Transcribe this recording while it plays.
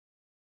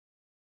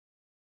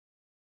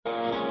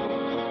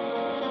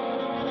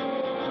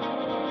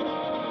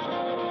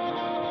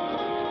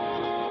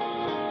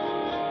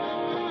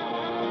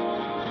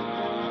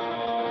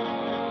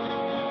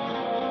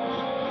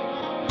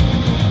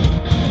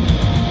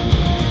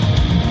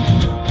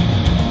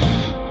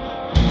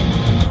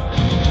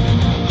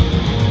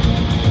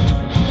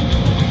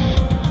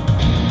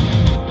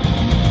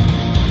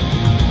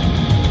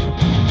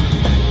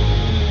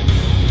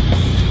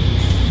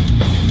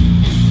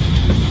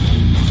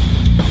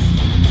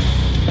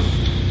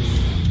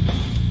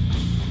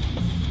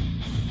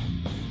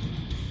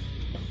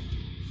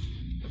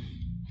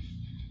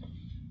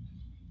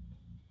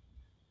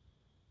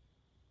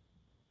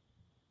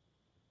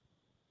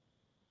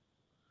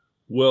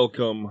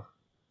Welcome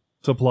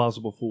to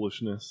Plausible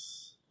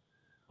Foolishness.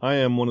 I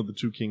am one of the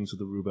two kings of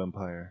the Rube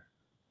Empire.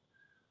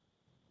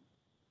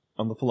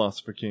 I'm the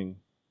Philosopher King,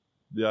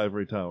 the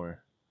Ivory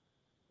Tower,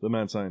 the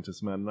Mad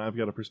Scientist Man, and I've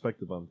got a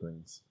perspective on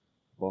things.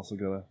 I've also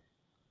got a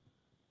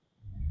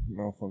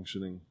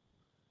malfunctioning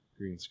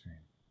green screen.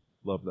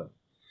 Love that.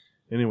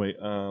 Anyway,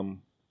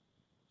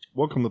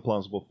 welcome to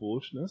Plausible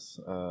Foolishness.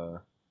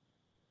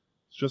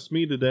 It's just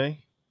me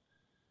today.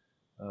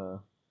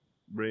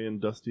 Ray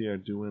and Dusty are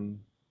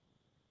doing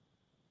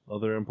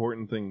other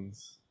important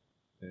things,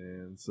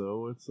 and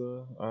so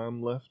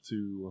I'm left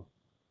to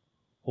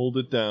hold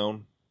it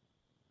down,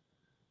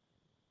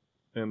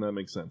 and that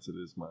makes sense.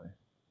 This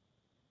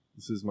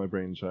is my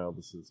brainchild.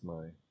 This is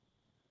my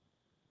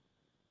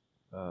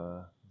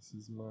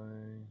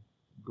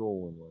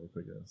goal in life,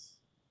 I guess.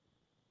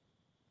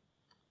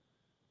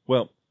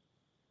 Well,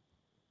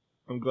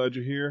 I'm glad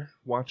you're here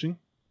watching.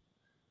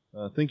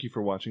 Thank you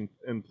for watching,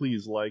 and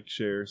please like,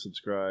 share,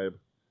 subscribe.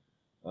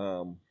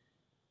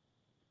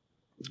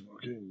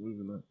 Okay,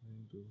 moving that.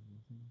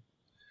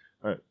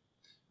 Alright.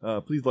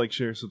 Please like,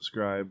 share,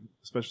 subscribe,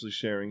 especially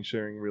sharing.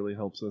 Sharing really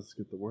helps us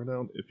get the word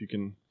out. If you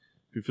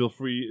feel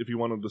free, if you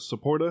wanted to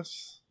support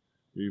us,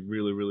 we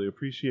really, really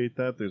appreciate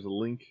that. There's a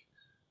link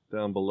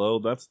down below.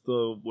 That's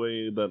the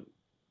way that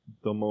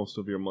the most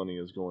of your money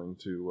is going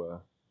to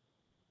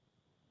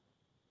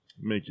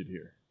make it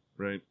here,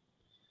 right?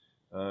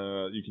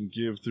 You can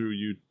give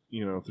through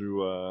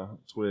through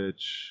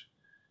Twitch,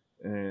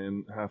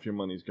 and half your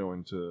money's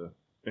going to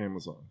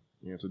Amazon,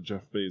 to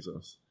Jeff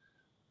Bezos.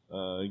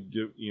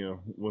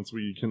 Once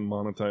we can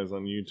monetize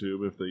on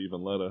YouTube, if they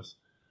even let us,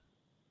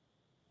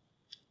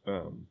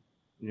 a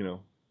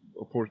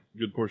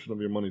good portion of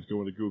your money is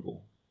going to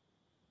Google.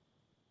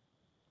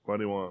 Why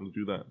do you want to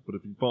do that? But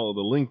if you follow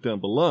the link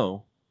down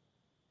below,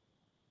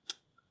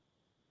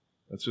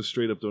 that's just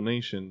straight up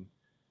donation,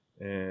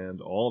 and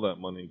all that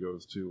money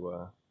goes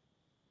to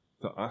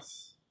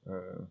us.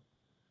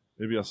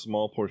 Maybe a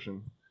small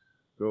portion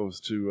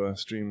goes to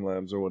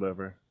Streamlabs or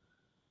whatever,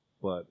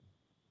 but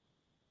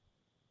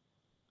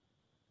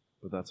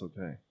that's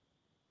okay.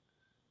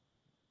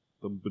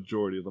 The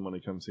majority of the money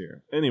comes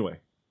here.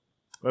 Anyway,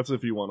 that's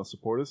if you want to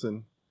support us,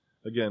 and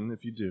again,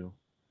 if you do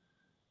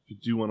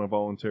want to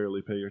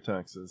voluntarily pay your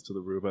taxes to the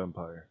Rube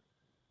Empire,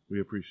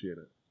 we appreciate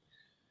it.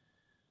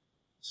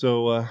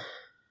 So,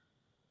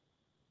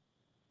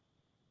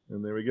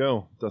 and there we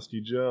go,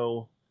 Dusty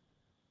Joe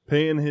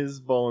paying his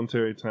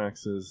voluntary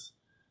taxes.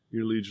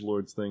 Your liege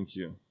lords, thank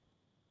you.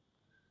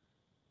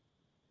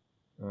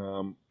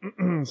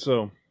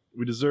 So,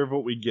 we deserve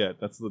what we get.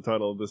 That's the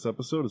title of this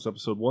episode. It's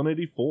episode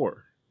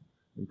 184.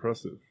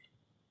 Impressive.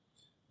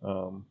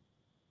 Episode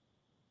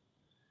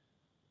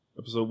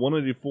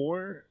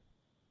 184,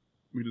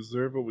 we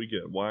deserve what we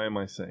get. Why am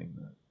I saying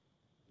that?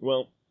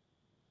 Well,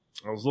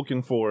 I was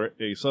looking for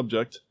a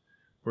subject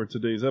for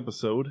today's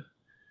episode,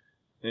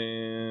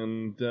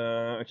 and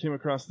I came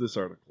across this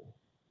article.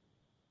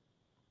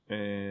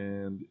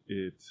 And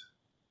it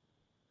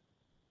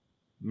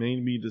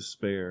made me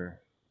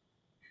despair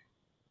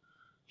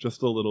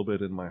just a little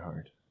bit in my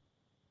heart.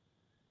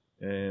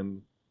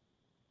 And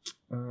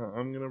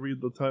I'm going to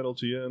read the title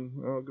to you,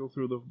 and I'll go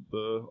through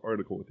the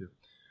article with you.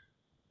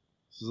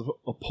 This is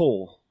a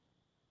poll.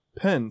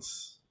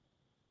 Pence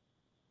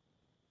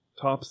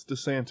tops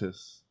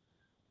DeSantis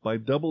by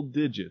double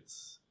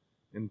digits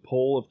in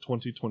poll of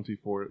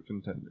 2024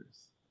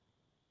 contenders.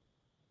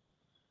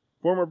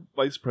 Former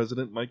Vice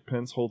President Mike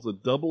Pence holds a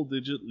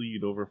double-digit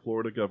lead over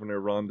Florida Governor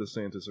Ron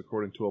DeSantis,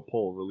 according to a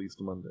poll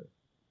released Monday.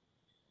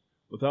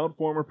 Without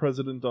former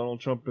President Donald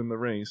Trump in the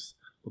race,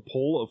 the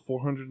poll of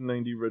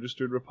 490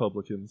 registered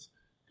Republicans,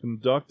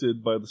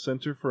 conducted by the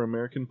Center for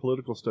American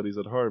Political Studies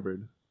at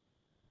Harvard.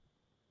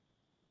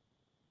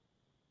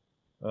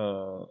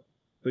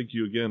 Thank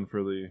you again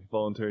for the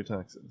voluntary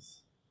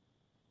taxes.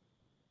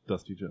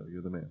 Dusty Joe,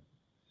 you're the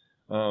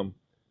man.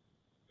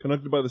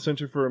 Conducted by the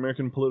Center for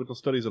American Political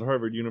Studies at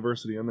Harvard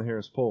University and the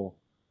Harris Poll,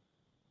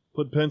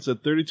 put Pence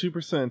at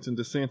 32% and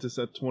DeSantis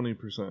at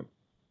 20%.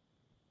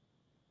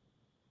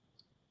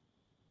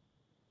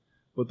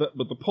 But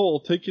the poll,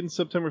 taken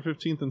September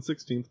 15th and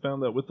 16th,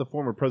 found that with the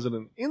former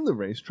president in the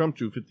race, Trump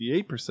drew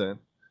 58%,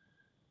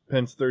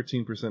 Pence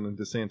 13%, and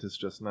DeSantis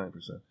just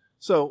 9%.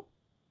 So,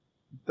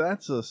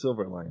 that's a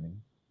silver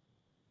lining.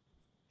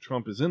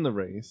 Trump is in the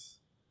race,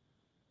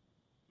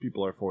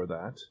 people are for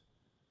that.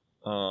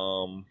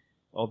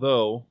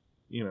 Although,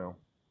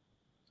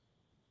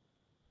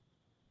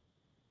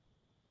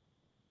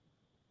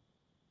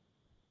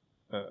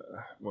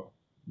 well,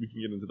 we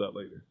can get into that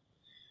later.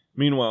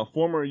 Meanwhile,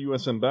 former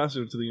U.S.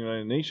 Ambassador to the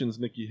United Nations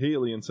Nikki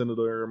Haley and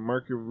Senator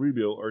Marco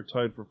Rubio are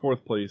tied for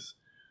fourth place,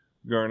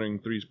 garnering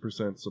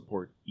 3%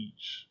 support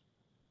each.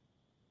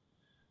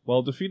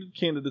 While defeated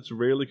candidates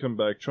rarely come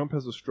back, Trump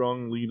has a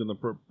strong lead in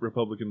the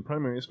Republican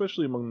primary,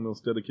 especially among the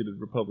most dedicated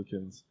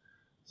Republicans,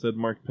 said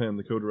Mark Penn,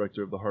 the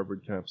co-director of the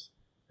Harvard Capps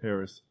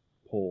Harris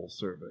Poll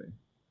Survey.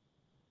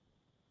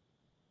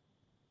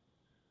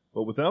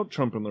 But without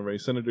Trump in the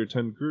race, Senator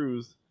Ted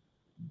Cruz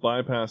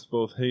bypassed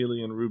both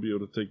Haley and Rubio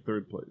to take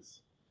third place.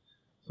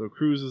 So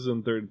Cruz is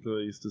in third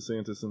place,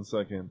 DeSantis in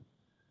second,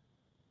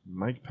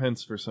 Mike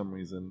Pence for some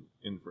reason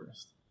in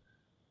first.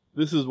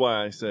 This is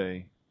why I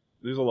say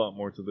there's a lot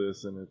more to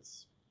this, and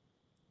it's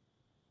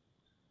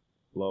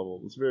blah blah.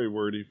 It's very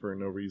wordy for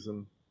no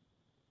reason.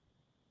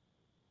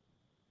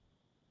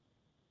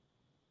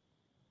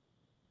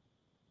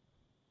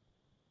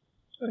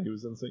 He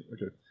was in sync.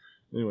 Okay.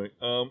 Anyway,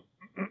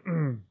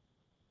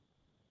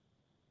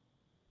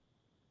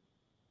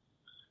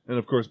 and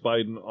of course,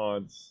 Biden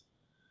odds.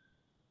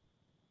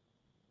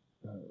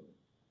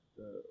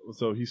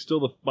 So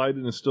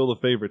Biden is still the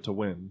favorite to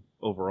win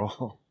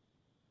overall.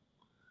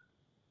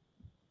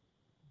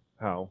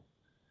 How?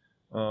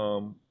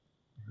 But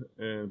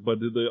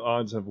the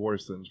odds have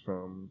worsened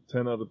from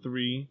 10 out of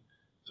 3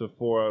 to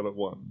 4 out of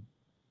 1.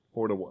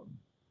 4 to 1.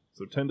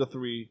 So 10 to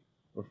 3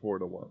 or 4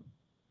 to 1.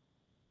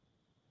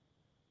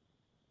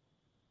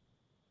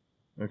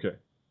 Okay.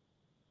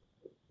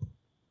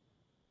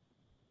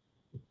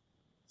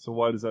 So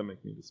why does that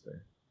make me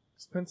despair?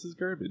 Because Pence is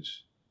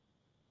garbage.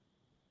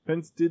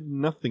 Pence did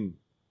nothing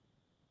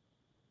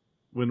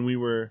when we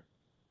were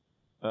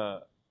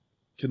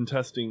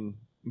contesting,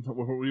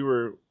 when we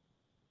were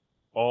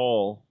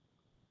all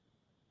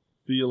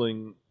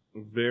feeling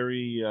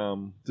very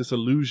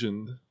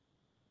disillusioned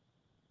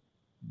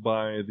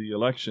by the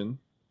election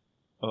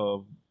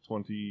of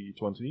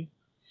 2020.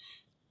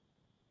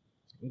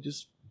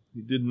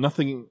 He did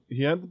nothing.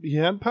 He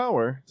had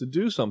power to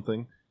do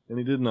something, and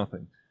he did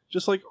nothing.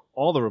 Just like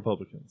all the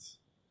Republicans,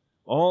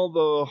 all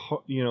the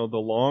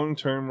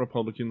long-term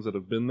Republicans that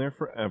have been there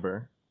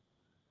forever,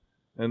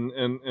 and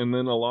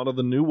then a lot of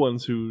the new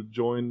ones who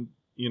joined,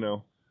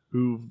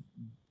 who've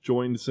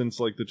joined since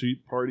like the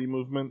Tea Party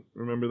movement.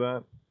 Remember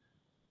that?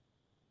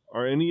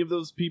 Are any of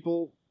those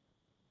people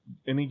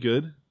any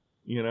good?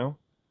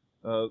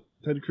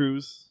 Ted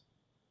Cruz,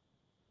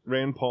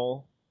 Rand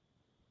Paul.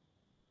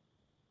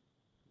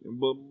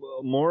 But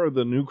more of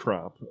the new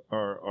crop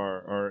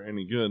are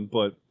any good,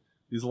 but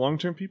these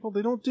long-term people,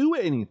 they don't do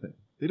anything.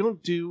 They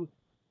don't do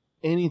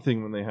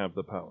anything when they have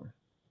the power.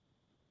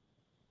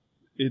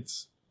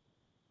 It's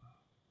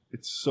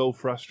so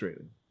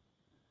frustrating.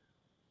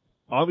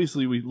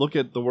 Obviously, we look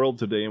at the world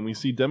today and we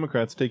see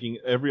Democrats taking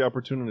every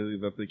opportunity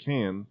that they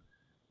can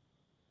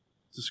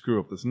to screw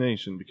up this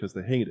nation because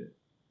they hate it.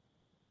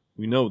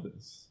 We know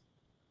this.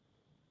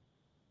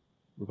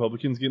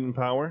 Republicans get in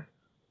power.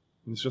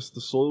 It's just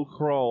the slow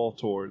crawl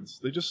towards.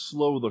 They just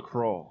slow the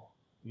crawl,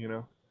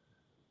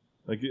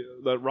 like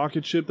that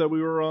rocket ship that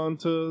we were on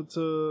to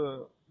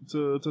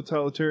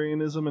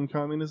totalitarianism and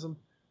communism.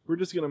 We're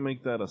just gonna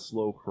make that a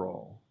slow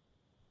crawl,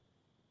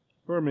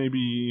 or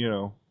maybe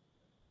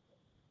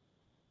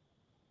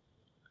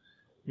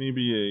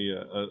maybe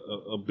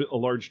a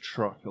large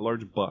truck, a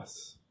large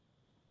bus,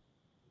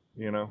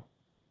 a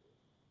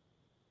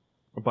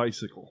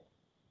bicycle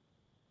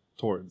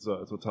towards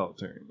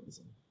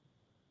totalitarianism.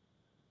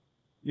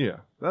 Yeah,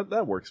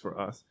 that works for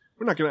us.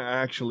 We're not going to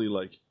actually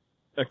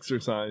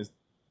exercise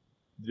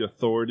the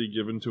authority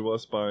given to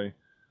us by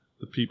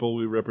the people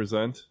we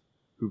represent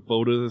who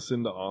voted us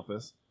into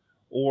office,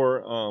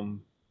 or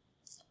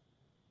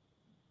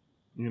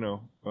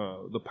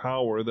the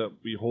power that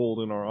we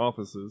hold in our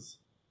offices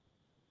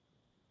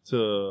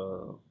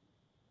to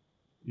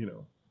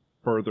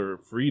further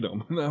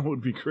freedom. That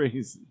would be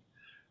crazy.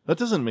 That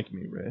doesn't make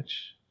me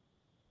rich.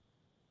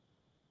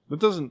 That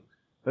doesn't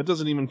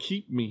even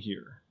keep me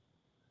here.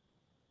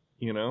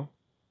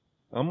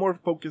 I'm more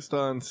focused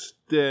on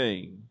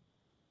staying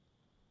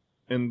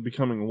and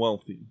becoming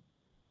wealthy.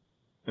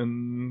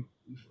 And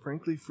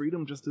frankly,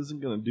 freedom just isn't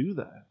going to do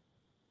that.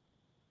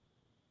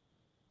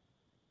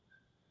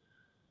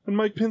 And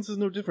Mike Pence is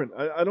no different.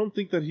 I don't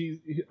think that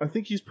I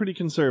think he's pretty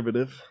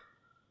conservative.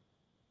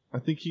 I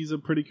think he's a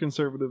pretty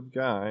conservative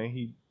guy.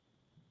 He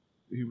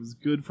was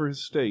good for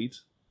his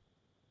state.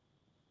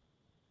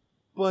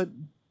 But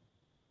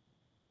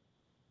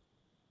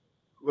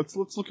let's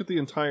look at the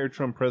entire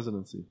Trump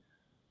presidency.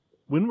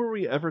 When were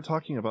we ever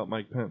talking about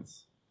Mike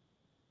Pence?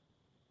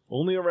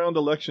 Only around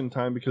election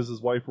time because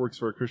his wife works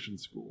for a Christian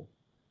school.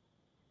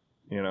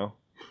 That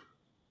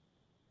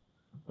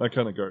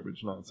kind of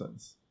garbage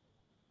nonsense.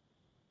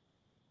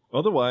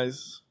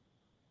 Otherwise,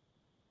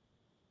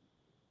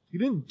 he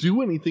didn't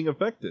do anything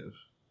effective.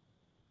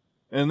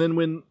 And then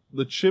when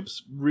the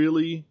chips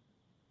really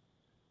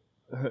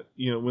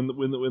when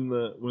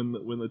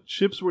the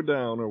chips were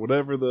down, or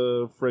whatever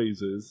the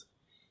phrase is,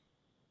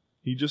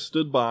 he just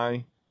stood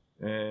by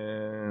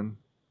and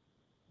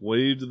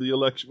waved to the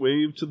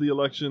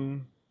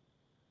election,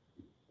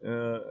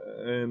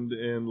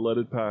 and let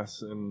it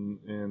pass,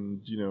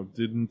 and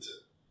didn't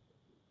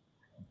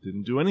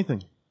do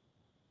anything.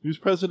 He was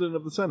president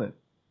of the Senate.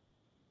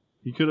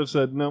 He could have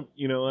said, no,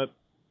 you know what?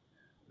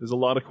 There's a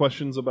lot of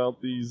questions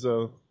about these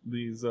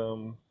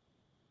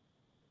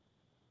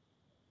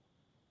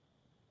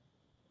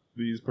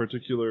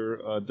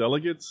particular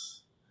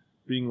delegates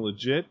being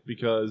legit,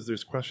 because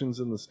there's questions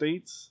in the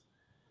states,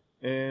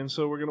 and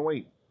so we're going to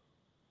wait,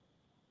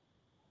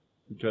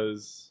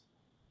 because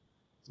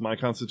it's my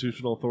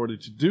constitutional authority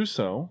to do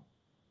so,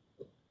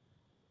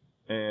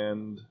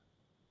 and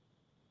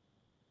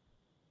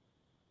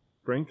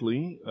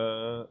frankly,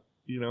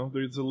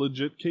 there's a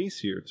legit case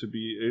here to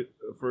be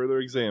further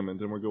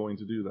examined, and we're going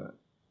to do that.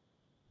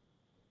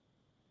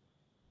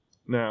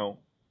 Now,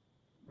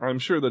 I'm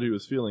sure that he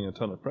was feeling a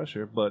ton of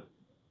pressure, but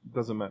it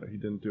doesn't matter. He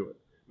didn't do it.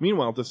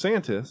 Meanwhile,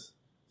 DeSantis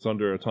is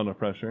under a ton of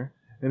pressure,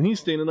 and he's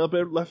standing up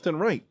left and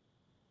right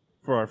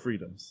for our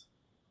freedoms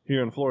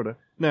here in Florida.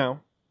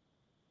 Now,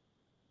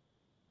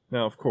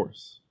 of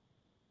course,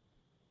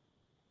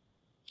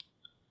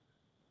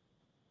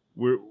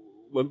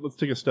 let's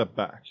take a step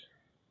back.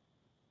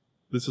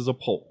 This is a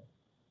poll.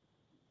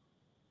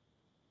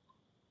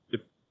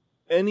 If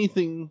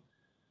anything,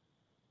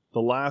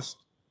 the last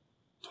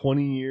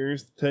 20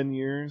 years, 10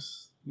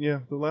 years,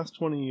 the last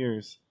 20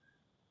 years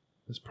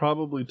has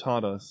probably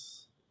taught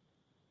us,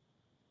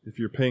 if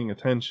you're paying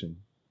attention,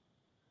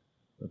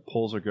 that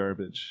polls are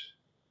garbage.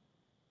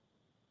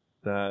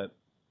 That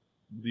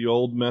the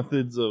old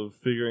methods of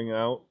figuring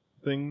out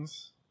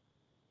things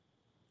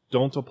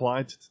don't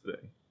apply to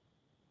today.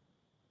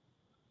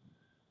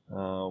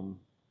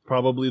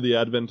 Probably the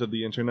advent of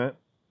the internet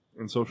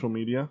and social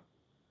media,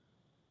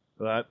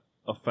 that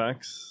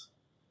affects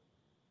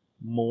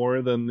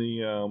more than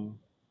the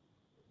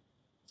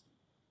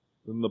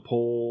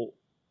poll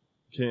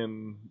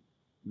can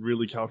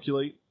really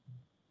calculate.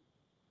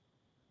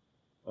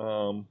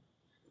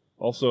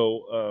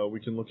 Also, we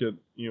can look at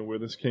where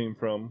this came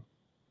from.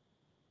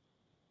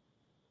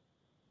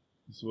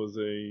 This was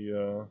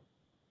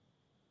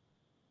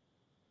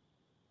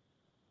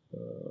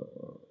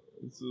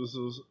this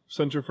is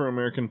Center for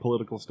American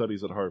Political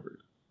Studies at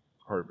Harvard.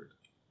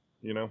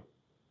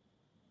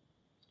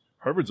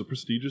 Harvard's a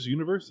prestigious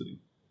university.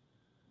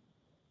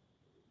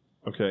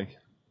 Okay.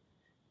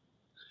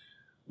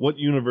 What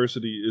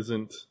university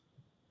isn't?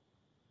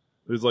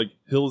 There's like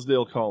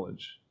Hillsdale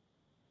College,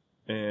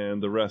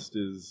 and the rest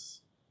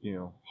is,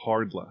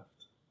 hard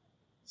left.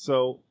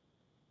 So,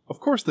 of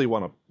course they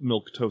want to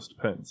milquetoast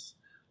Pence.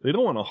 They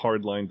don't want a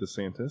hardline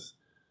DeSantis.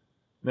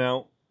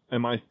 Now,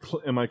 am I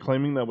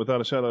claiming that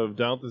without a shadow of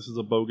doubt this is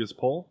a bogus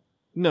poll?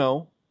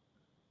 No.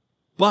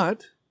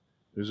 But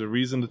there's a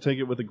reason to take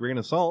it with a grain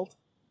of salt.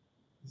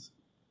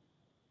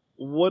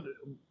 What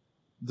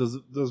does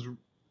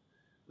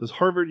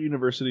Harvard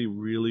University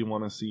really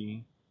want to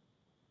see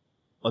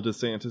a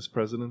DeSantis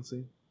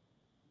presidency?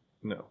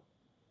 No.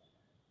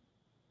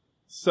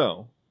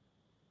 So,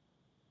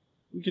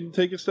 we can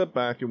take a step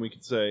back and we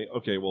can say,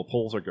 okay, well,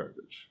 polls are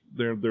garbage.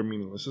 They're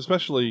meaningless,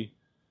 especially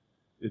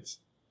it's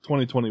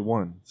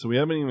 2021. So we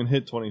haven't even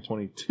hit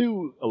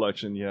 2022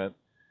 election yet,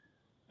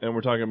 and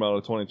we're talking about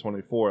a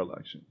 2024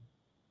 election.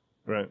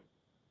 Right?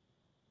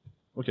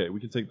 Okay, we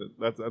can take that.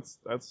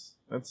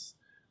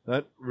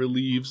 That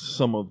relieves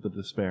some of the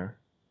despair.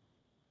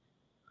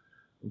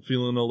 I'm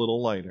feeling a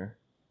little lighter.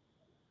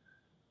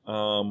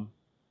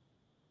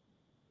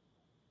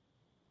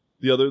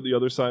 The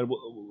other side,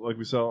 like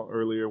we saw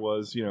earlier,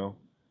 was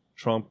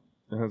Trump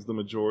has the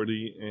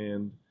majority,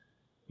 and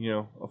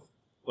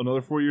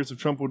another 4 years of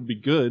Trump would be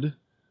good,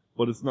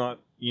 but it's not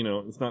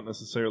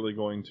necessarily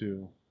going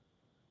to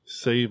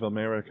save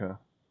America.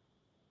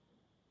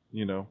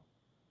 They'll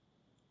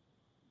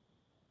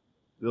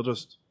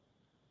just,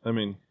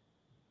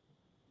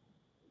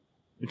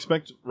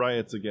 expect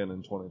riots again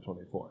in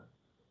 2024.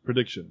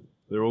 Prediction: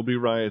 there will be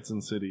riots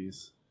in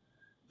cities,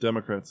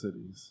 Democrat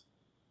cities,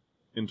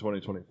 in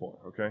 2024,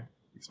 okay?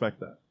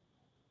 Expect that.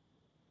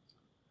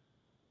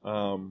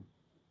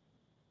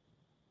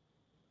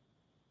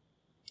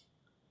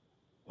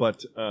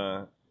 But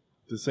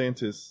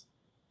DeSantis,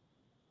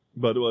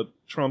 but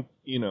Trump,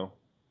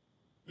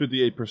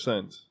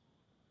 58%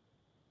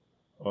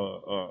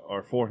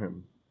 are for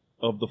him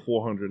of the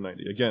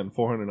 490. Again,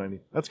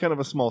 490. That's kind of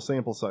a small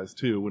sample size,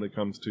 too, when it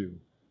comes to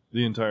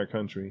the entire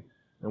country.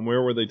 And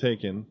where were they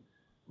taken?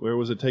 Where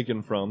was it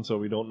taken from? So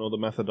we don't know the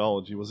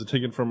methodology. Was it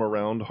taken from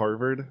around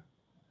Harvard?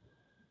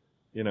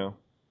 Again,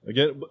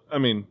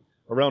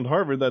 around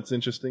Harvard, that's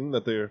interesting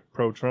that they're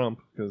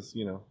pro-Trump, because,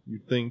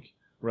 you'd think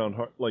around,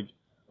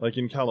 like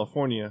in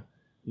California,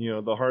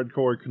 the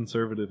hardcore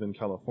conservative in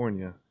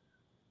California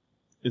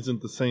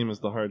isn't the same as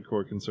the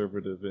hardcore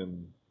conservative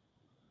in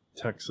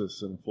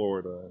Texas and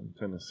Florida and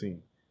Tennessee.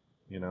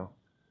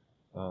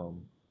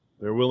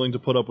 They're willing to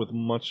put up with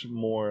much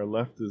more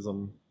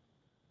leftism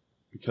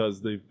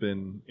because they've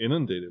been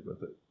inundated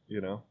with it.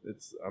 You know,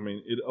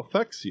 it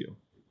affects you,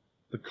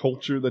 the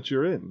culture that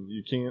you're in.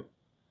 You can't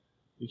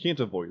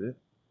avoid it.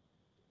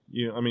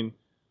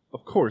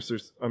 Of course,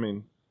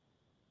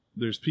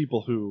 there's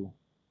people who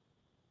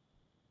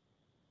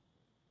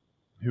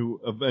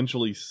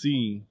eventually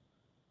see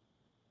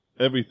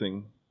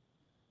everything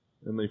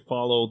and they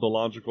follow the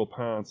logical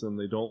paths and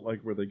they don't like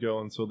where they go,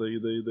 and so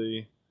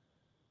they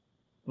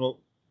well,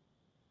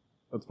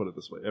 let's put it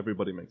this way: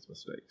 everybody makes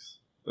mistakes.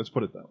 Let's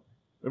put it that way.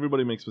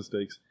 Everybody makes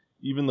mistakes.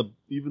 Even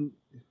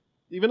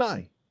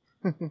I,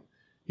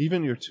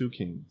 even your two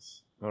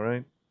kings. All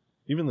right,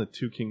 even the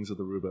two kings of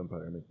the Rube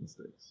Empire make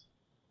mistakes.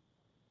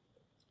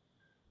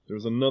 There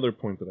was another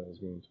point that I was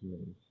going to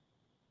make.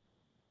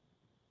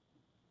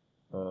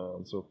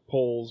 So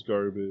polls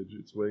garbage.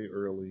 It's way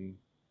early.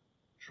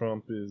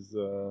 Trump did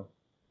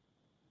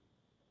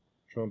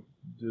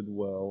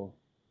well.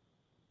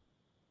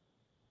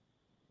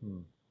 I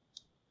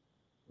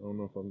don't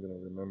know if I'm going to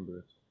remember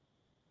it.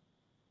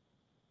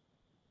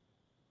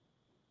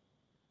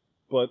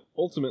 But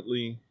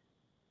ultimately,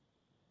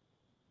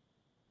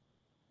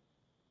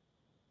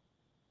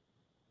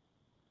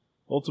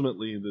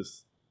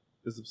 this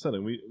is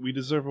upsetting. We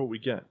deserve what we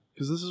get,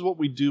 because this is what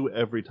we do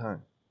every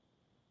time.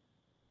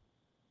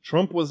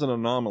 Trump was an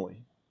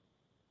anomaly.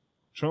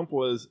 Trump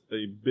was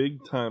a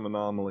big-time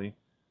anomaly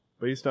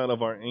based out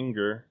of our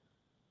anger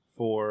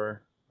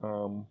for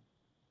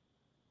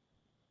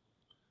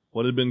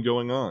what had been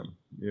going on,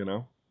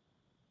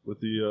 with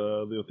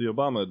the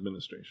Obama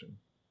administration.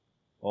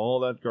 All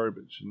that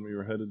garbage, and we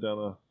were headed down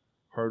a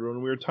hard road.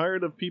 And we were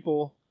tired of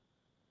being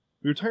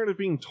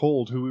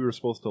told who we were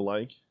supposed to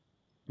like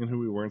and who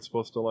we weren't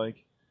supposed to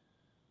like.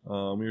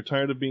 We were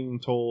tired of being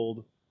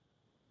told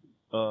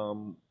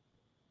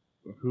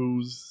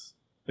who's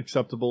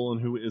acceptable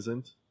and who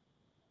isn't.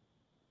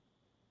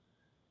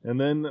 And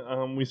then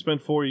we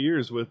spent 4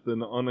 years with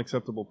an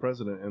unacceptable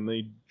president, and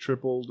they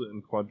tripled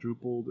and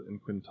quadrupled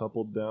and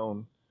quintupled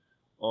down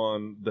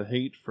on the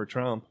hate for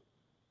Trump.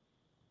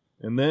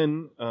 And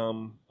then,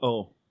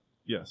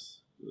 yes,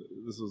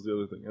 this was the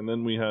other thing. And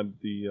then we had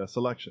the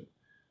selection.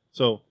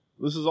 So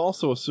this is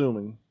also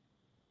assuming,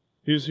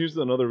 here's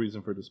another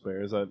reason for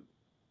despair, is that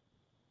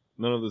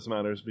none of this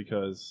matters,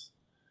 because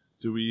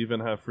do we even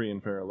have free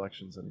and fair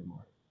elections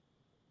anymore?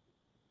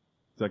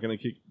 Is that going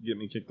to get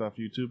me kicked off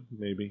YouTube?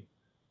 Maybe.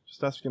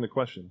 Just asking a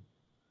question.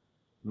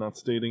 I'm not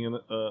stating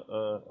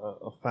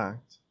a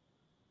fact.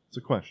 It's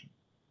a question.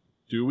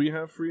 Do we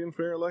have free and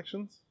fair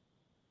elections?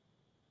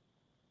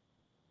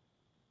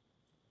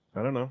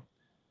 I don't know.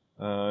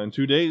 In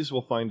 2 days,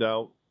 we'll find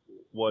out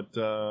what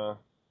the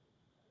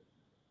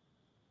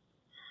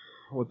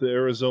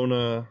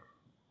Arizona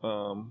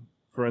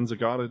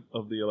forensic audit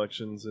of the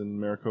elections in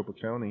Maricopa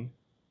County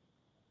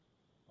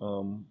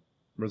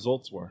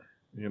results were.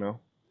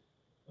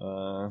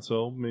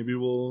 So maybe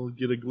we'll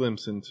get a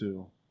glimpse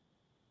into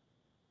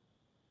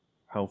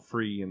how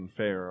free and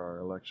fair our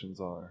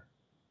elections are,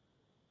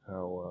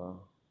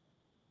 how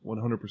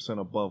 100%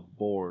 above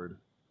board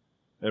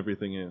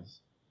everything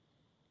is.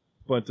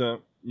 But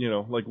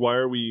why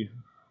are we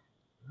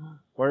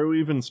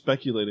even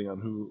speculating on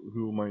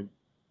who might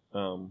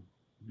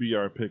be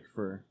our pick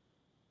for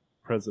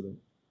president?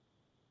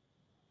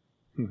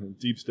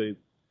 Deep State.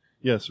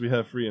 Yes, we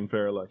have free and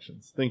fair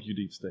elections. Thank you,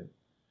 Deep State.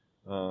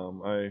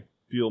 I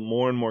feel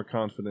more and more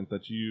confident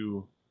that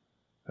you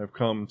have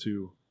come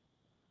to,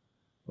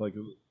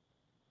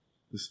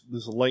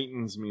 this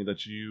lightens me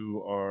that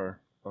you are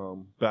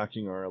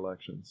backing our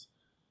elections.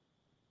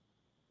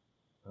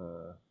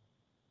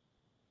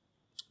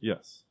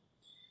 Yes.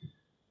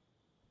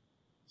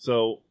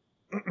 So,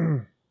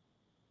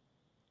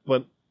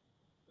 but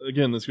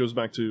again, this goes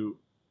back to,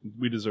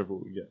 we deserve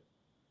what we get.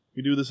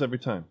 We do this every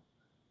time.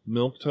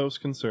 Milquetoast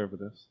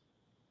conservatives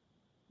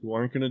who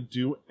aren't going to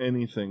do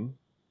anything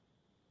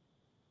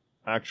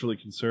actually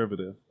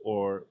conservative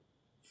or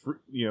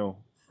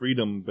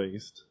freedom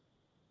based.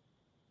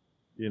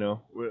 They're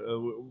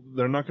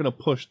not going to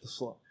push the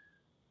slide.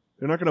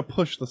 They're not going to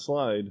push the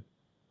slide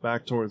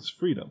back towards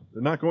freedom.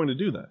 They're not going to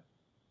do that.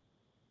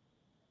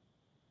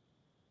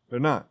 They're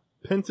not.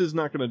 Pence is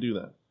not going to do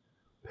that.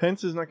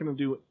 Pence is not going to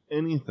do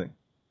anything.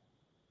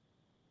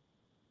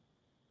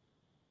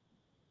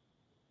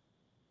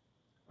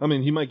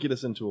 He might get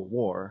us into a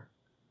war.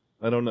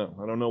 I don't know.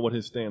 I don't know what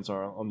his stance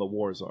on the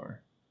wars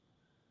are.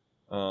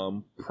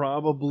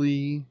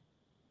 Probably,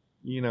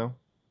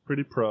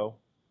 pretty pro.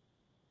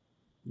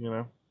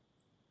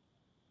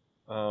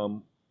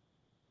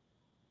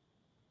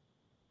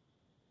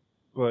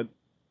 But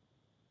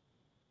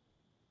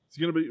he's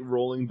going to be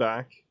rolling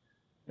back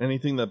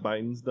anything that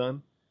Biden's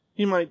done.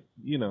 He might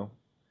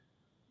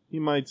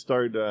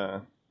start,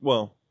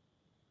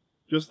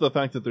 just the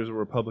fact that there's a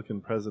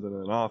Republican president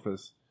in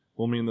office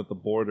will mean that the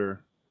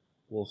border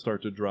will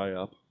start to dry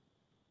up.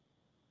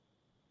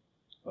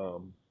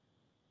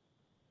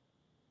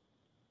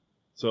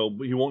 So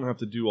he won't have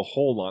to do a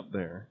whole lot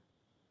there,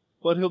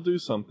 but he'll do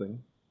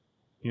something,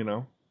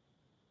 He'll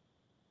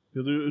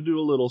do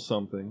a little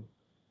something.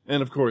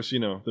 And of course,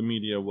 the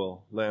media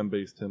will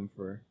lambaste him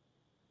for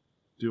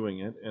doing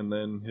it, and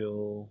then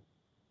he'll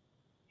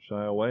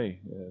shy away.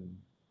 And,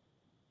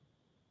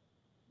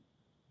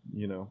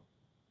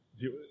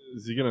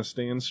 is he going to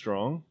stand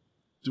strong?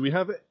 Do we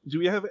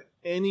have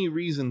any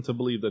reason to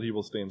believe that he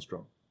will stand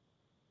strong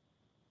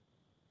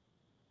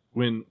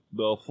when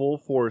the full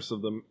force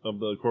of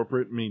the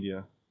corporate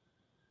media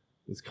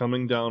is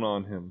coming down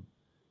on him,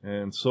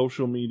 and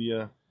social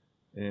media,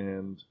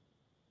 and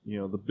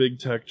the big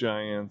tech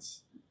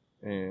giants,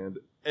 and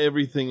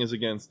everything is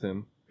against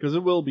him? Because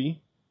it will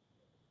be.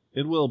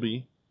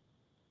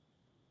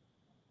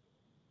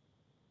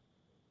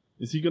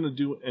 Is he going to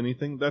do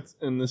anything?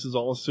 And this is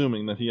all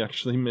assuming that he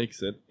actually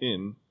makes it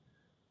in.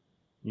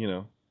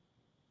 No.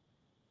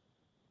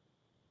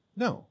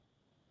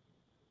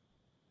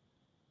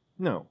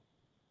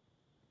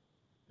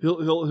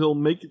 He'll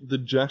make the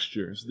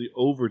gestures, the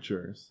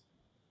overtures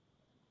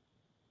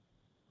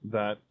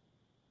that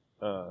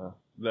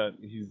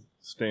he's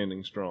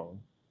standing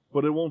strong,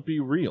 but it won't be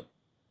real.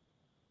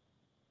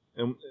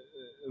 And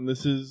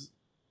this is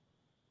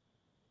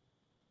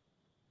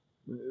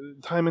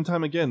time and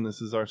time again.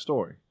 This is our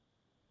story.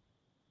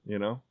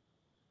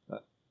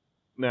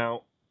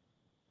 Now,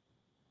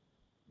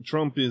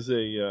 Trump was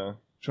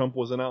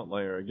an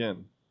outlier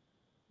again,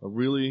 a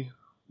really,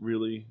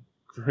 really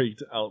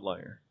great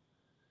outlier.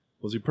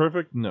 Was he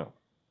perfect? No.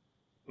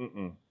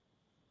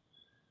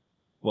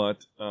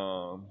 But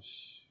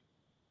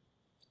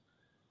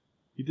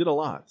he did a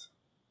lot.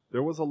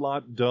 There was a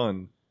lot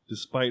done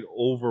despite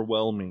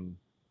overwhelming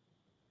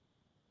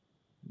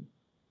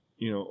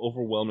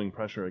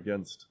pressure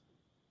against.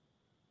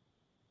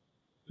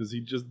 Because he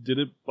just did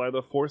it by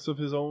the force of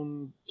his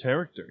own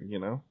character,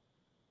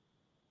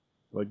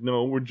 Like,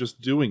 no, we're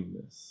just doing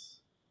this.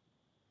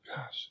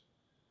 Gosh.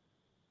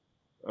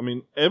 I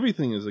mean,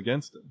 everything is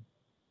against him.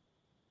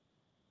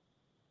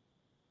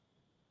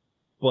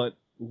 But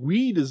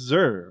we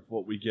deserve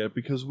what we get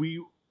because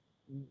we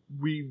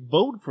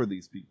vote for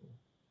these people.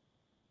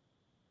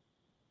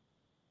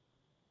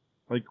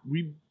 Like,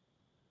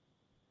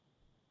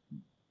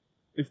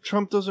 if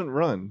Trump doesn't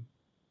run,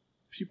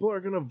 people are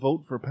going to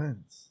vote for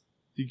Pence.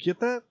 Do you get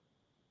that?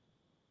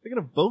 They're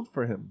going to vote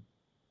for him.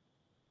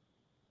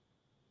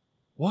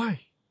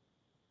 Why?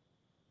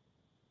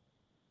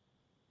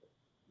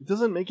 It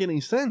doesn't make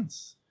any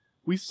sense.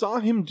 We saw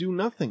him do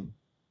nothing.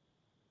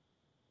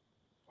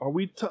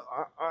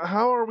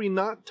 How are we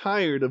not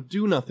tired of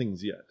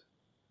do-nothings yet?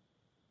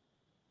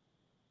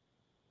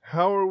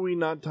 How are we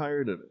not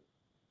tired of it?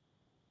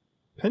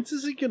 Pence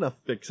isn't going to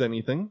fix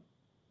anything.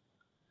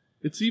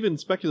 It's even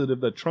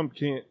speculative that Trump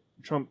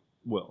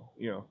will,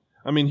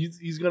 I mean,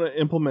 he's going to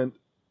implement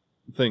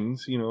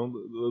things,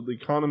 the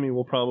economy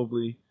will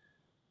probably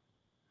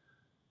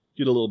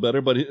get a little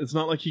better, but it's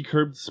not like he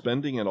curbed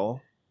spending at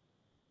all.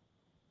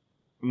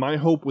 My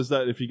hope was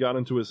that if he got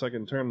into his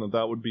second term,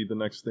 that would be the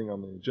next thing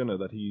on the agenda,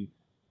 that he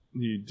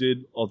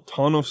did a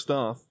ton of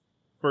stuff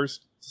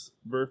first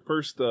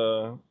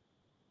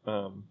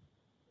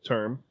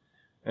term,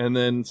 and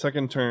then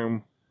second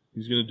term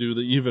he's going to do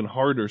the even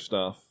harder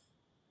stuff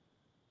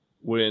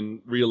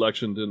when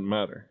re-election didn't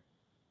matter,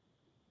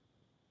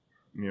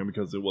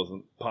 because it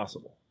wasn't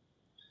possible.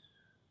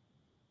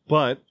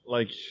 But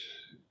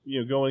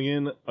going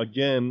in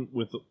again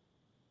with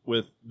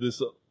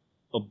this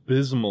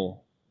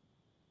abysmal.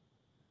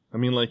 I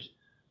mean,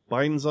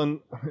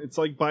 it's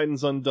like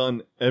Biden's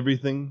undone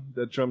everything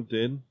that Trump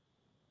did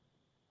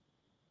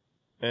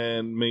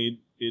and made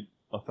it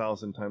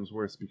 1,000 times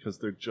worse because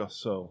they're just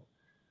so.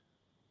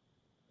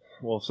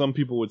 Well, some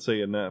people would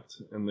say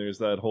inept, and there's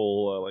that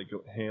whole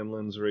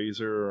Hanlon's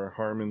razor or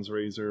Harmon's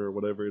razor or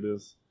whatever it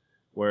is,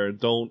 where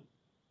don't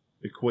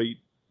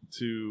equate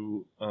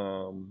to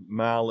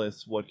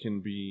malice what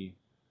can be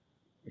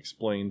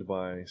explained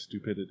by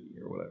stupidity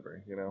or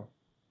whatever,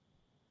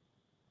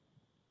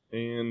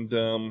 And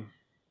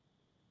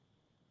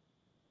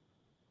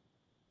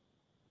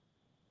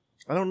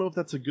I don't know if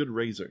that's a good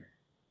razor,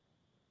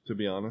 to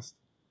be honest.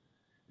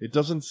 It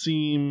doesn't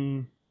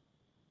seem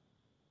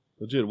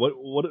legit.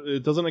 What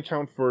it doesn't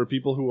account for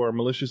people who are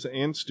malicious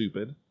and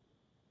stupid.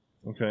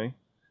 Okay?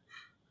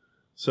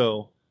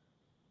 So,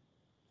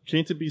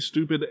 can't it be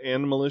stupid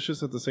and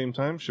malicious at the same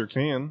time? Sure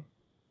can.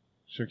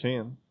 Sure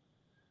can.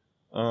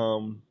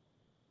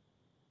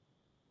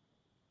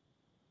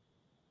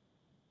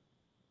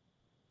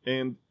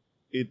 And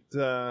it,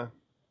 I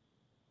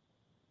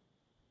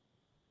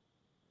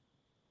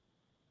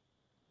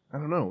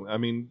don't know. I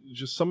mean,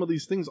 just some of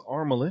these things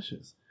are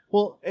malicious.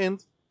 Well,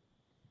 and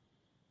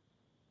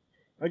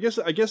I guess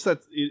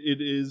that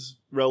it is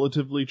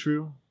relatively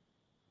true,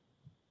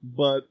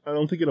 but I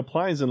don't think it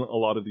applies in a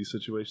lot of these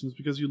situations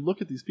because you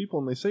look at these people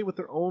and they say with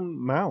their own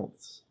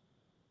mouths.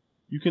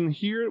 You can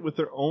hear it with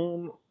their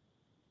own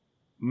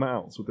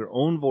mouths, with their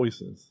own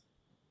voices.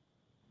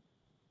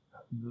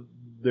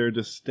 Their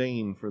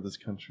disdain for this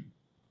country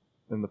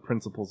and the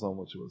principles on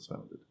which it was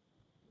founded,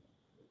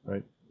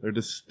 right? Their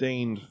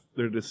disdain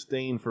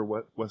for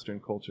Western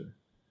culture.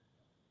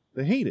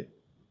 They hate it,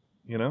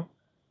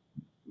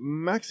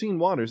 Maxine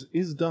Waters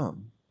is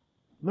dumb,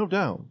 no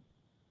doubt,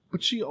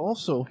 but she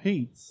also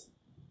hates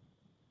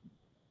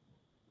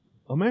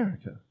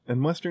America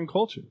and Western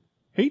culture.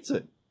 Hates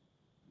it.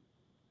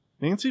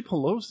 Nancy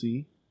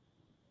Pelosi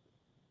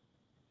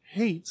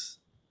hates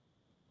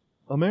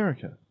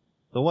America,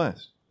 the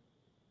West.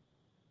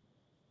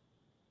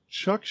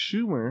 Chuck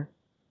Schumer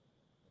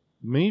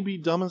may be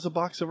dumb as a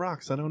box of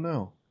rocks, I don't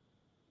know.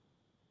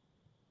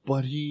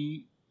 But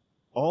he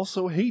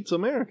also hates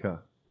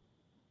America.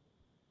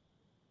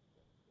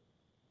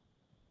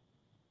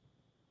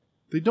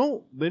 They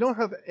don't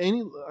have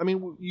any, I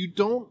mean, you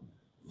don't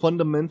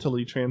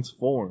fundamentally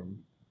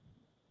transform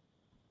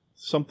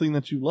something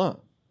that you love.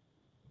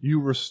 You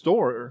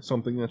restore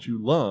something that you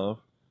love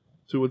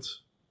to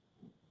its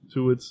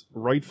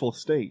rightful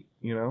state,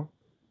 you know?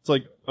 It's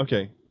like,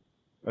 okay,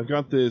 I've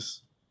got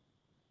this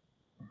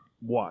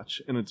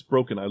watch and it's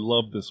broken. I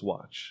love this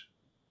watch.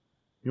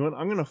 You know what?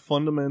 I'm going to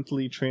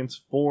fundamentally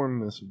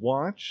transform this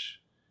watch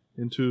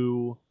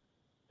into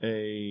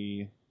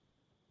a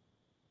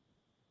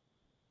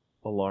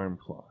alarm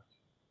clock.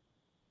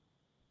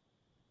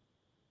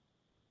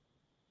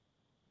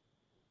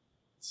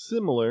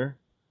 Similar,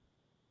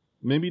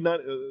 maybe not.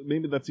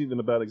 Maybe that's even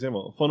a bad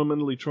example.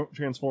 Fundamentally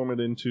transform it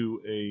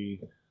into a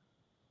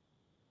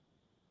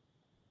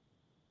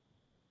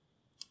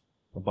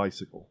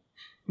bicycle,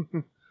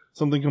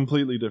 something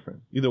completely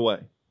different. Either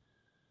way,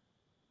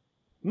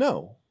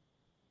 no,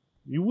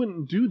 you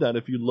wouldn't do that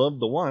if you loved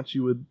the watch.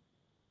 You would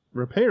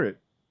repair it.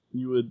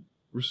 You would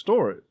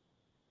restore it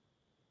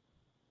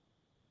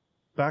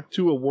back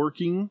to a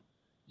working,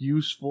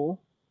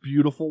 useful,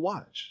 beautiful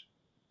watch.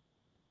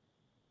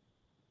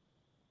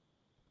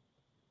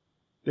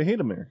 They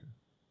hate America.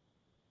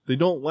 They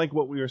don't like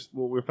what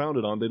we're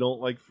founded on. They don't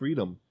like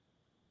freedom.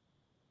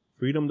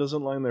 Freedom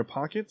doesn't line their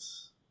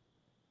pockets.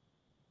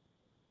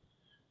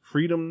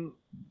 Freedom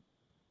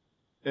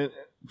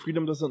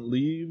doesn't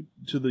lead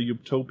to the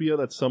utopia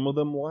that some of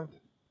them want.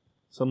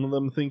 Some of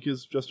them think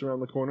is just around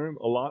the corner.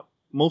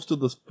 Most of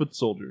the foot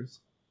soldiers.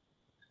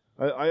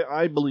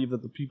 I believe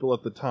that the people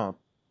at the top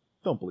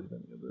don't believe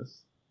any of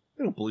this.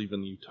 They don't believe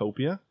in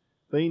utopia.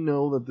 They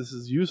know that this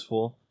is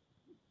useful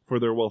for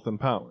their wealth and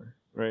power,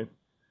 right?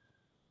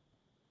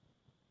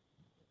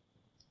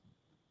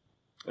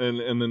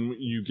 And then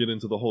you get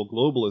into the whole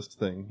globalist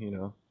thing, you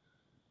know,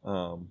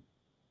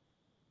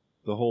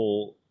 the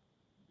whole,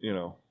 you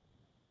know,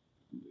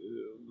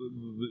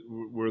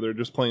 where they're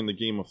just playing the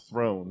Game of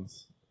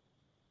Thrones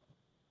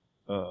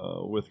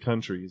with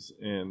countries,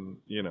 and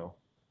you know,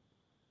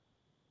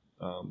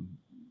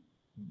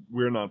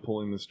 we're not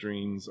pulling the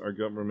strings. Our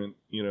government,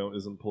 you know,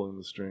 isn't pulling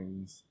the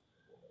strings.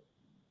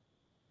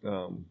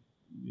 You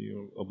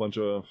know, a bunch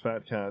of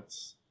fat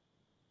cats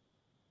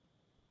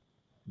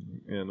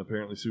and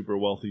apparently super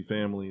wealthy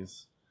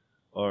families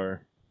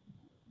are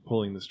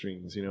pulling the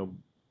strings. You know,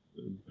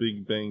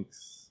 big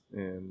banks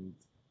and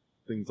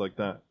things like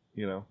that.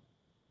 You know,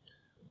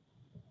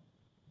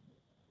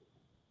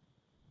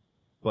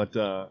 but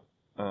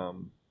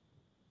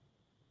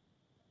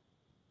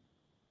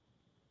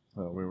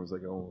where was I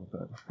going with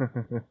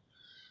that?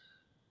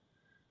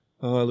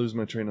 Oh, I lose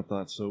my train of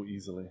thought so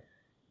easily.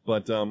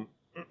 But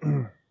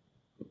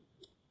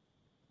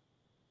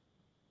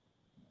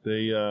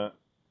they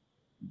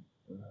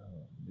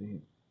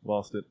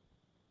lost it.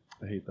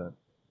 I hate that.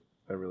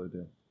 I really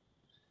do.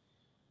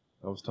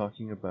 I was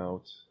talking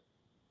about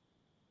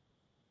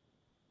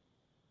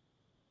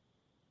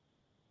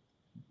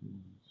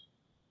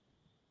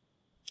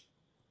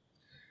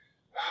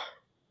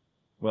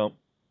well,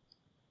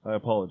 I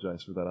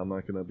apologize for that. I'm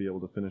not going to be able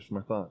to finish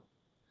my thought.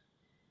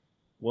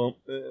 Well,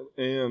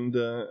 and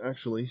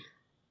actually,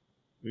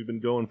 we've been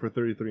going for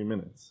 33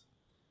 minutes.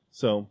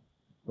 So,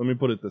 let me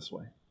put it this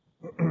way.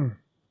 Let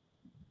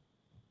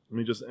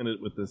me just end it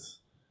with this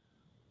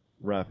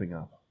wrapping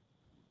up.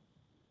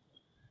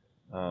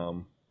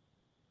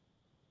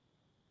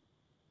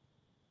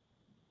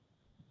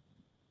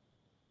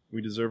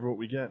 We deserve what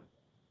we get.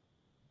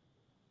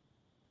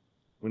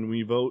 When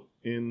we vote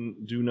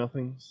in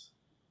do-nothings,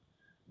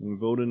 when we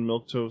vote in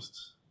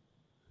milquetoast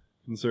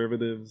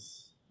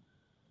conservatives,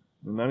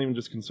 and not even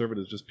just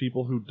conservatives, just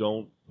people who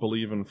don't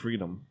believe in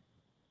freedom,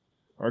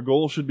 our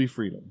goal should be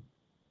freedom.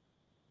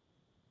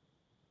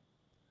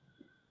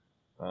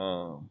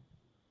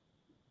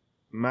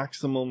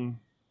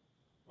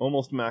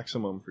 Almost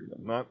maximum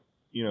freedom. Not,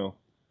 you know,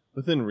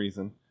 within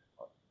reason.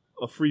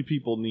 A free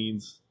people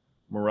needs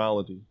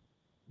morality,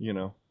 you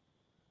know.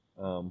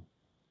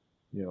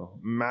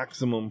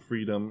 Maximum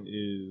freedom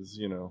is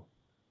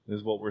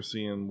what we're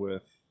seeing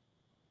with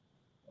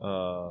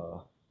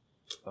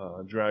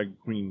drag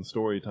queen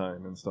story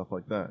time and stuff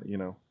like that, you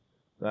know.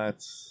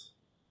 That's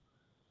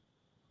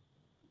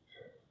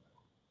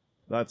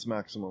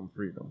maximum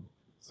freedom.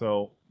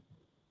 So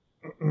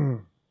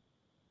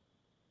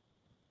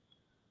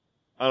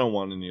I don't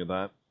want any of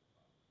that.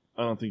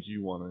 I don't think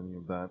you want any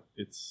of that.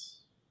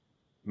 It's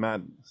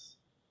madness.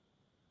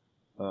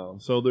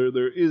 So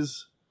there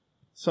is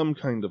some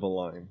kind of a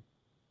line.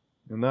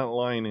 And that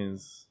line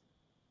is,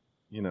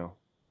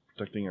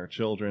 protecting our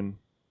children.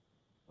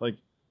 Like,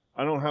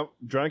 I don't have...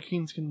 Drag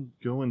queens can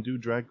go and do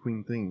drag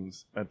queen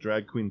things at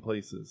drag queen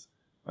places.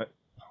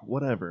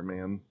 Whatever,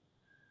 man.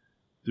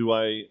 Do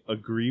I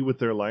agree with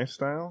their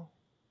lifestyle?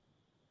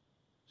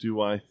 Do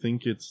I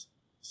think it's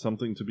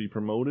something to be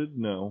promoted?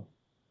 No.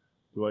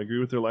 Do I agree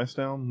with their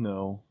lifestyle?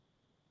 No.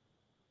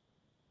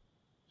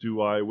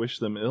 Do I wish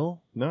them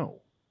ill?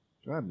 No.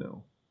 God,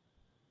 no.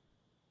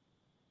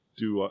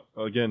 Do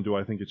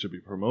I think it should be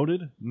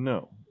promoted?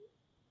 No.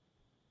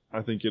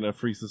 I think in a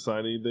free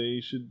society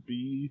they should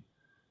be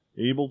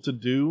able to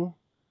do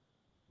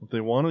what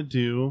they want to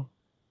do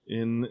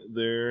in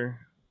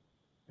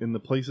the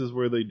places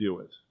where they do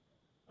it.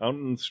 Out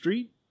in the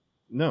street?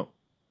 No.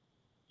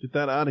 Get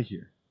that out of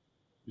here.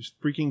 There's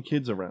freaking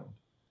kids around.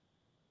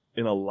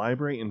 In a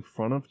library in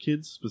front of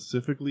kids,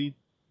 specifically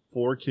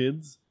for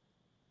kids?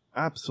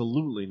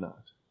 Absolutely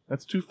not.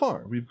 That's too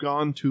far. We've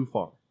gone too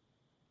far.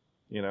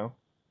 You know?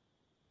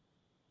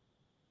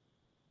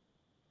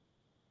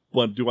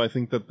 But do I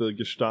think that the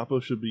Gestapo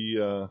should be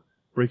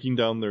breaking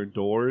down their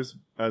doors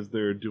as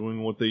they're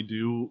doing what they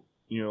do,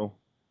 you know,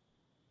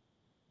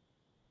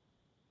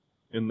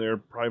 in their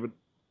private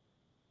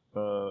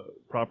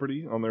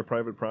property, on their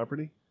private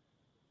property?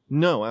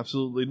 No,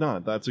 absolutely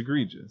not. That's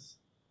egregious.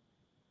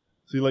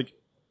 See, like,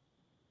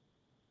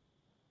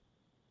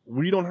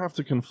 we don't have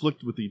to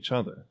conflict with each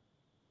other.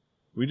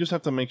 We just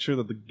have to make sure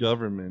that the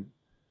government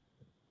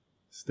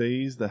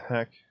stays the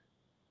heck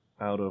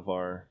out of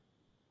our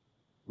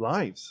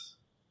lives.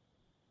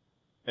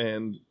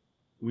 And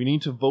we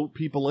need to vote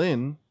people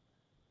in,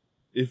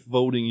 if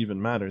voting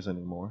even matters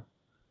anymore.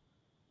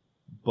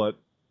 But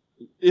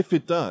if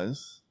it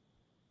does,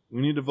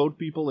 we need to vote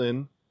people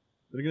in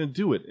that are going to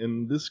do it.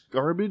 And this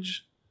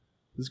garbage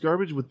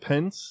with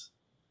Pence,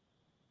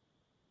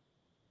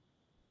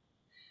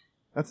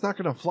 that's not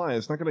going to fly.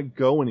 It's not going to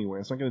go anywhere.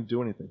 It's not going to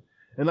do anything.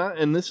 And I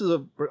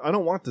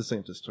don't want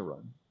DeSantis to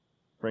run.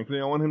 Frankly,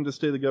 I want him to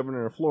stay the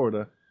governor of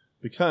Florida,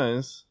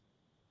 because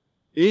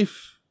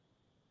if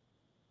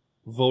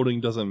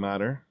voting doesn't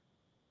matter,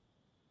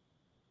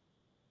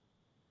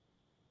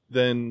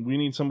 then we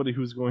need somebody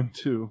who's going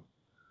to,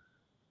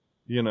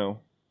 you know,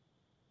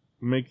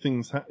 make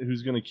things,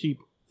 who's going to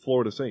keep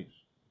Florida safe.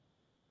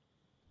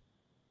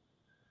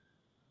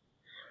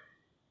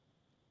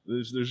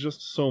 There's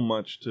just so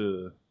much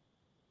to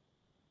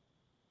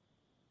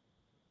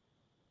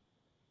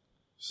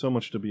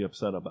be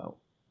upset about.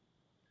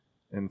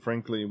 And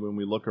frankly, when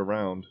we look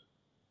around,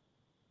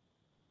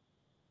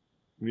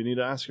 we need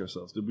to ask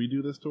ourselves, did we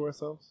do this to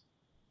ourselves?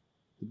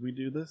 Did we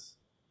do this?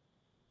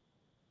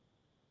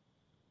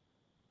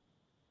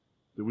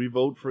 Did we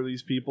vote for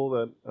these people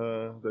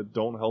that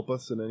don't help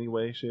us in any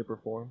way, shape, or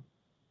form?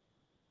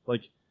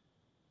 Like,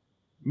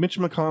 Mitch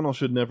McConnell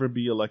should never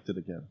be elected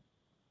again.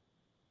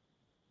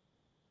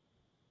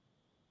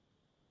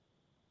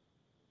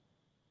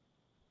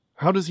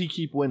 How does he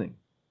keep winning?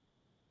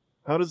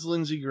 How does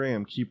Lindsey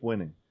Graham keep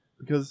winning?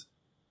 Because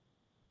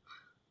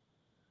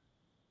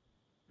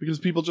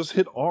people just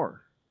hit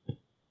R.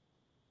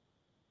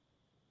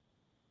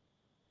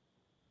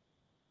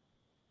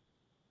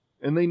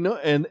 And they know,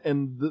 and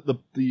the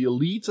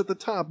elites at the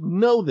top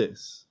know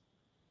this,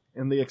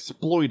 and they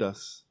exploit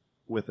us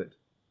with it.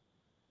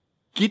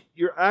 Get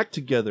your act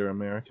together,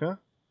 America.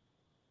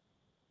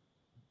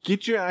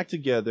 Get your act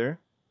together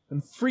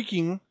and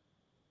freaking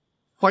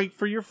fight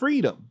for your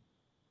freedom.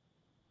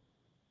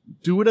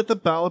 Do it at the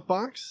ballot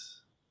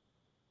box.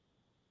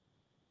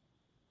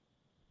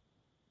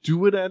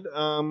 Do it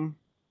in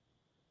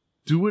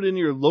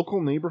your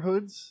local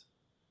neighborhoods.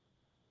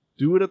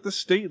 Do it at the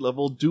state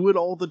level. Do it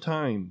all the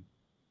time.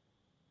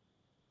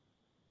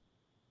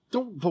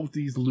 Don't vote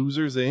these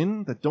losers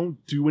in that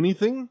don't do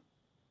anything.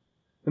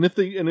 And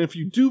if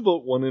you do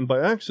vote one in by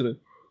accident,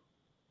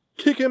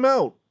 kick him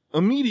out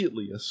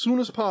immediately, as soon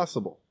as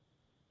possible.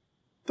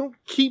 Don't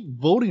keep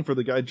voting for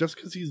the guy just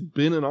because he's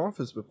been in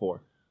office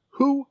before.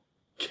 Who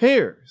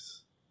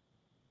cares?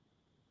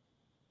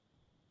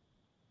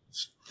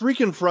 It's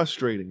freaking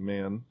frustrating,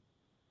 man.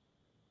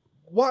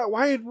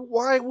 Why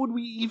would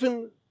we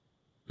even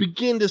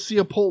begin to see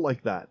a poll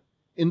like that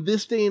in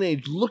this day and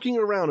age, looking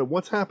around at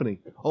what's happening?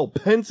 Oh,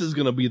 Pence is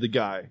going to be the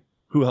guy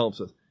who helps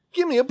us.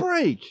 Give me a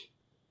break.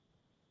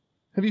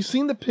 Have you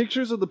seen the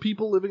pictures of the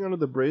people living under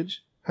the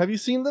bridge? Have you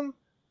seen them?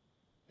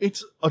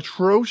 It's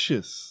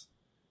atrocious.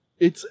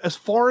 It's, as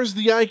far as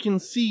the eye can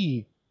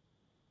see,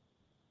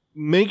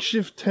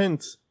 makeshift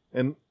tents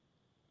and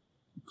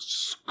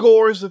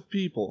scores of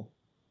people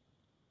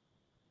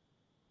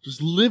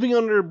just living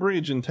under a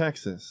bridge in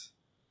Texas,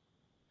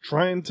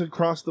 trying to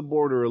cross the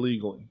border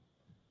illegally.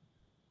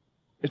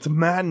 It's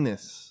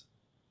madness.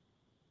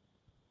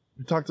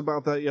 We talked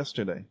about that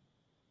yesterday.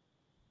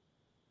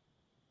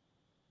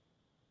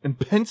 And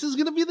Pence is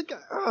going to be the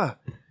guy.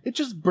 It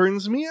just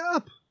burns me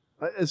up.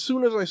 As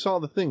soon as I saw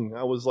the thing,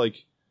 I was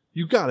like,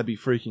 you gotta be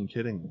freaking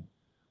kidding me.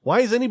 Why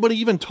is anybody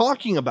even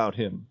talking about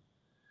him?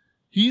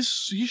 He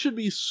should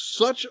be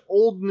such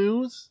old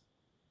news.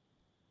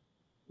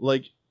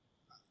 Like,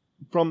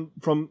 from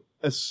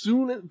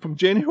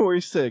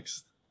January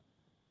 6th,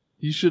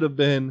 He should have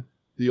been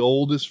the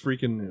oldest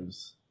freaking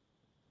news.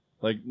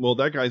 Like, well,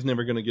 that guy's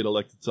never going to get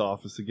elected to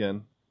office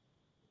again.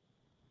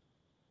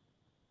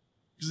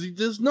 Because he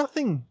does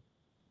nothing.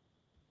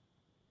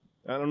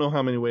 I don't know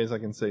how many ways I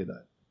can say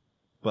that.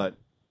 But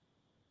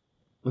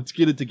let's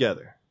get it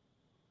together.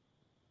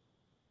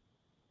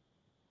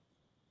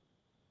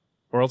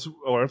 Or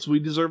else we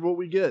deserve what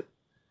we get.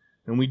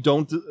 And we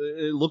don't,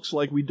 it looks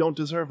like we don't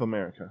deserve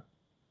America.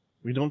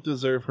 We don't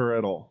deserve her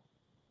at all.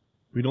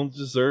 We don't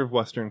deserve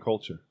Western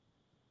culture.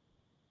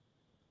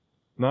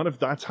 Not if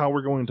that's how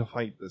we're going to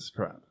fight this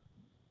crap.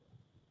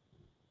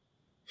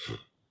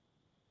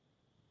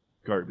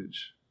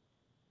 Garbage.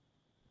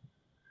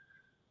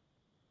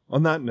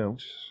 On that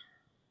note,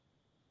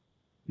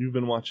 you've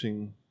been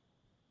watching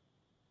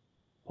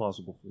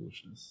Plausible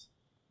Foolishness,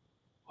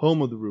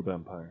 home of the Rube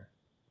Empire,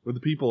 where the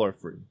people are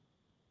free.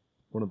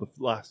 One of the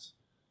last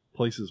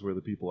places where the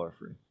people are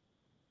free.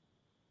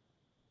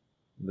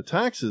 And the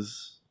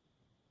taxes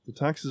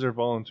are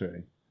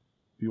voluntary.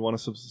 If you want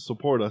to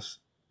support us,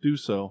 do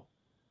so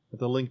at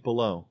the link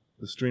below,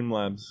 the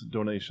Streamlabs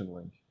donation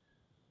link.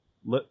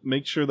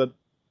 Make sure that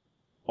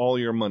all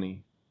your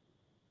money,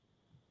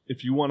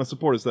 if you want to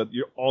support us, that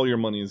all your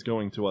money is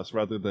going to us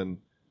rather than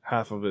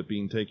half of it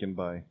being taken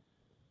by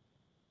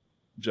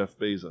Jeff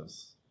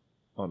Bezos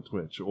on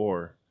Twitch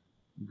or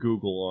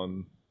Google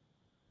on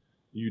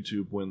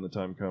YouTube when the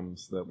time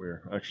comes that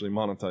we're actually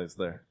monetized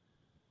there.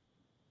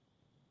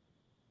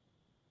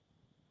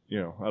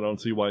 You know, I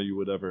don't see why you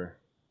would ever,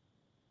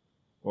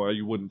 or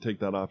you wouldn't take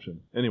that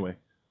option. Anyway,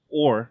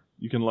 or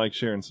you can like,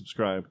 share, and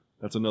subscribe.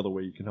 That's another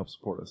way you can help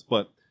support us.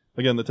 But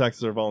again, the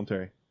taxes are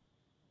voluntary.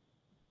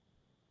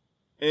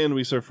 And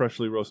we serve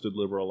freshly roasted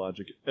liberal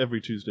logic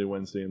every Tuesday,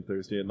 Wednesday, and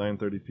Thursday at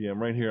 9:30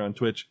 p.m. right here on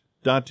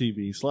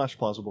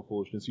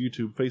twitch.tv/plausiblepoolishness,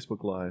 YouTube,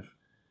 Facebook Live,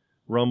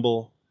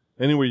 Rumble,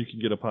 anywhere you can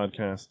get a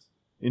podcast,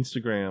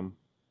 Instagram,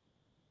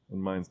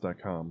 and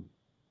minds.com.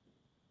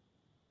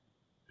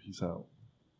 Peace out.